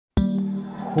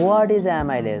What is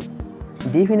amylase?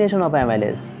 Definition of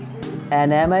amylase.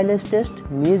 An amylase test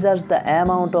measures the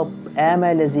amount of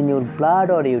amylase in your blood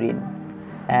or urine.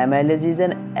 Amylase is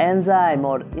an enzyme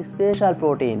or special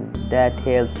protein that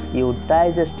helps you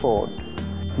digest food.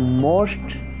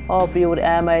 Most of your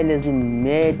amylase is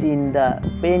made in the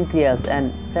pancreas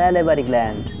and salivary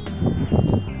gland.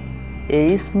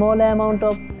 A small amount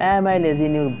of amylase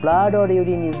in your blood or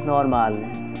urine is normal.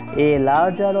 A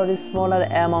larger or smaller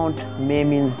amount may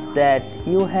mean that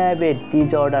you have a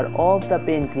disorder of the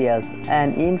pancreas,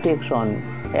 an infection,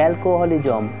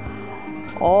 alcoholism,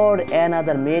 or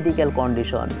another medical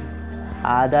condition.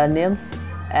 Other names: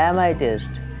 AMI test,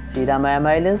 serum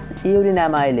amylase, urine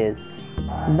amylase.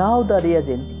 Now the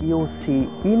reagent you see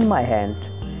in my hand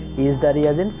is the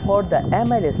reagent for the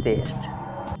amylase test.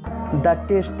 The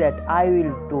test that I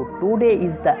will do today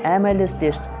is the amylase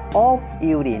test of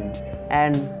urine,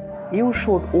 and you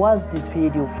should watch this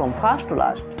video from first to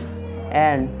last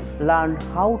and learn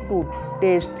how to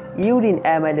test urine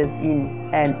amylase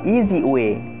in an easy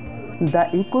way. The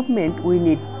equipment we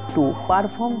need to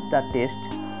perform the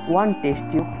test: one test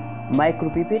tube,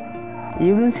 micropipette,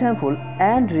 urine sample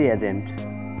and reagent.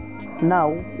 Now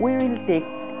we will take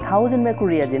 1000 micro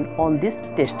reagent on this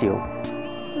test tube.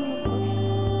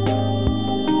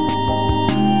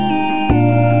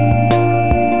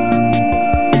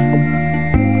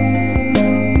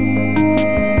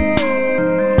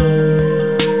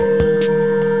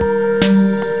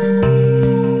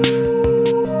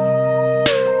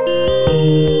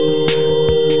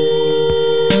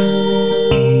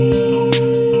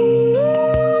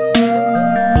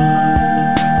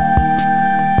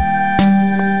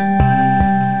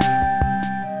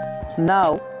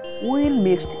 Now we will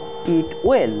mix it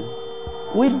well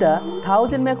with the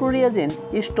 1000 micro reagent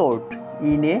stored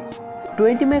in a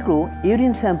 20 micro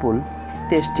urine sample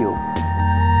test tube.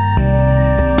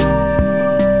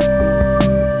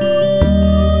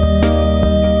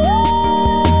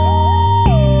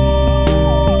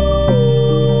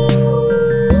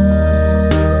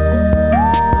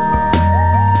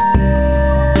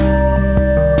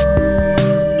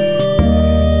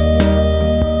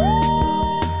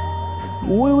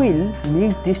 We will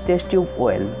mix this test tube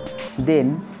well,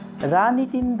 then run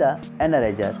it in the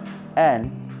analyzer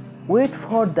and wait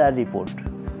for the report.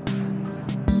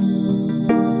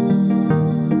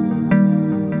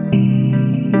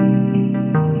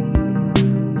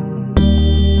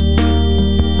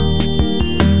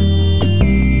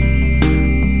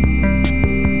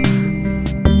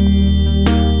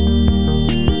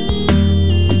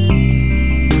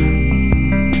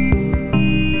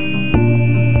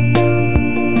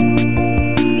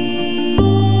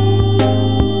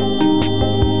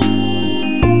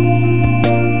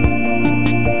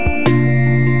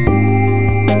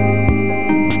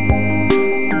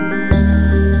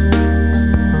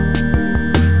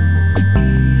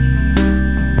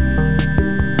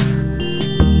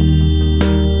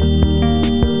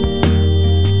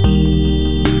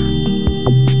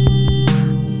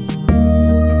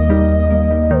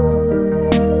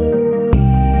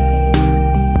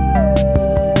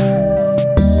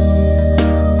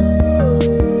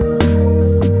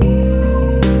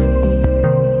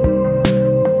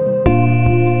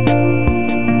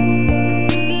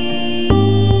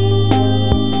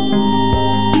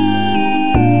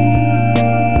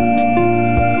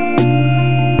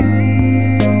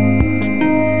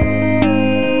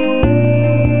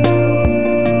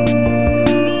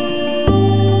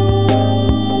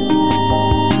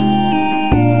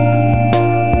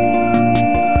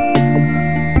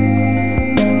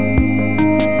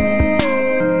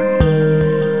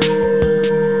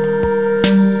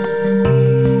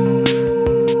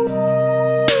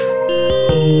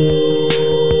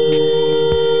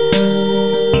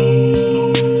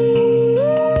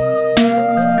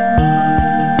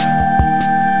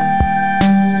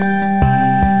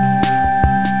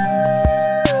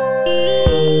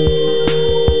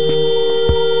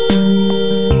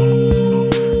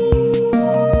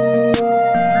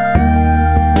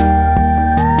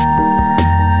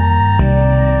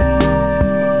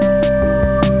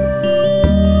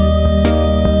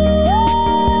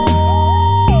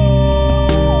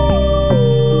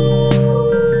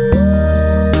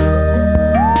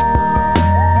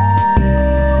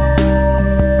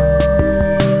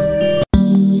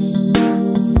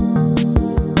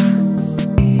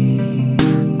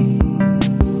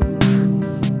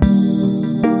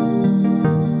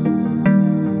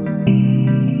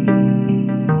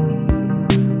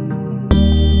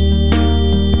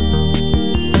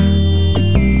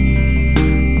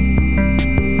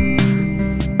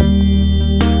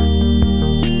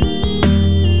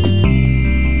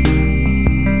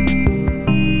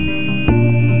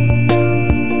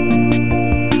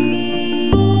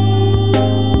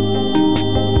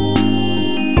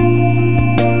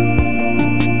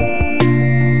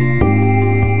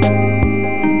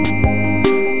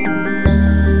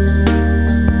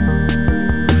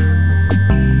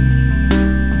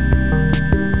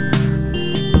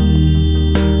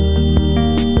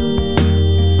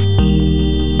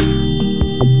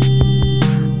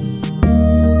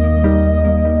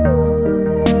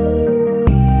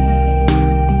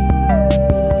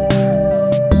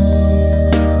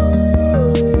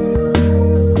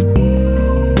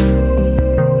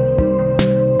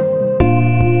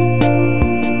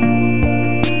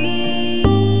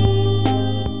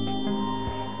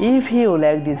 If you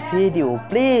like this video,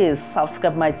 please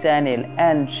subscribe my channel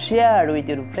and share with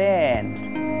your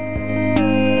friends.